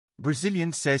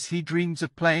Brazilian says he dreams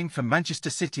of playing for Manchester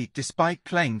City despite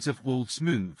claims of Wolves'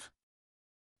 move.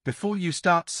 Before you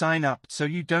start, sign up so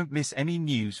you don't miss any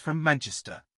news from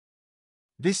Manchester.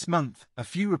 This month, a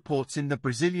few reports in the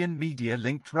Brazilian media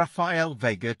linked Rafael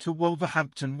Veiga to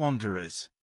Wolverhampton Wanderers.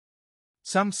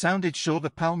 Some sounded sure the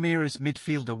Palmeiras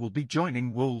midfielder will be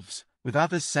joining Wolves, with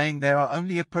others saying there are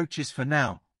only approaches for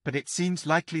now, but it seems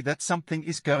likely that something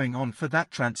is going on for that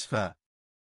transfer.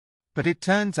 But it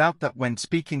turns out that when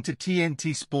speaking to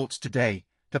TNT Sports today,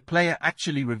 the player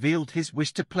actually revealed his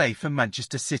wish to play for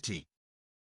Manchester City.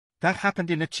 That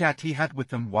happened in a chat he had with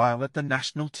them while at the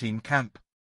national team camp.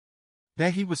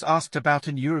 There he was asked about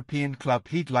an European club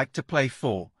he'd like to play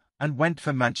for, and went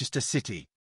for Manchester City.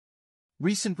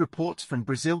 Recent reports from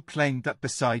Brazil claimed that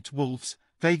besides Wolves,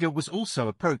 Veiga was also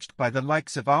approached by the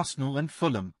likes of Arsenal and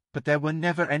Fulham, but there were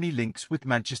never any links with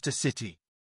Manchester City.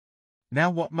 Now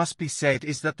what must be said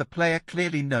is that the player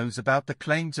clearly knows about the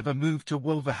claims of a move to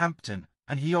Wolverhampton,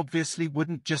 and he obviously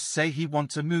wouldn't just say he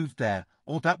wants a move there,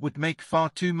 or that would make far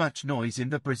too much noise in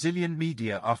the Brazilian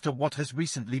media after what has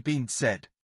recently been said.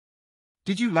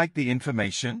 Did you like the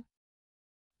information?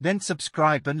 Then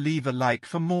subscribe and leave a like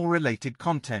for more related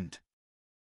content.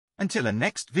 Until a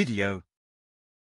next video.